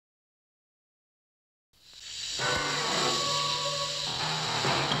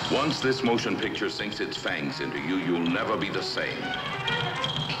Once this motion picture sinks its fangs into you, you'll never be the same.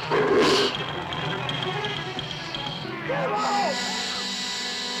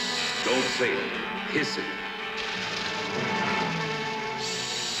 Don't say it. Hiss it.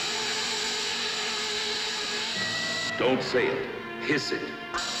 Don't say it. Hiss it.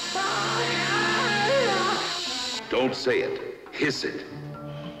 Don't say it. Hiss it.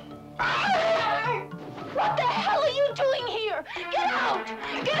 What the hell are you doing here? Get out!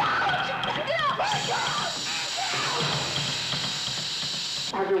 Get out! Get out!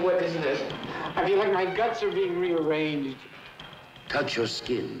 Doctor, what is this? I feel like my guts are being rearranged. Touch your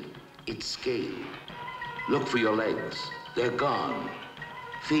skin. It's scaled. Look for your legs. They're gone.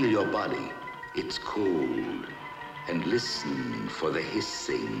 Feel your body. It's cold. And listen for the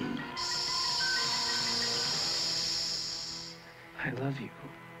hissing. I love you.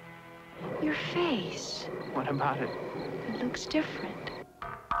 Your face. What about it? It looks different.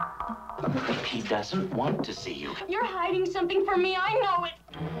 If he doesn't want to see you. You're hiding something from me. I know it.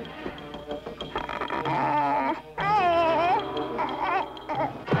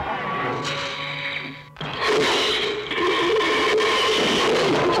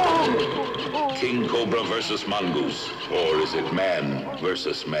 King Cobra versus Mongoose. Or is it man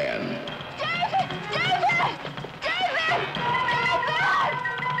versus man? David! David! David! David!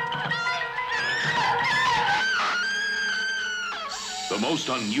 The most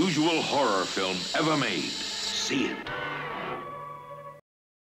unusual horror film ever made. See it.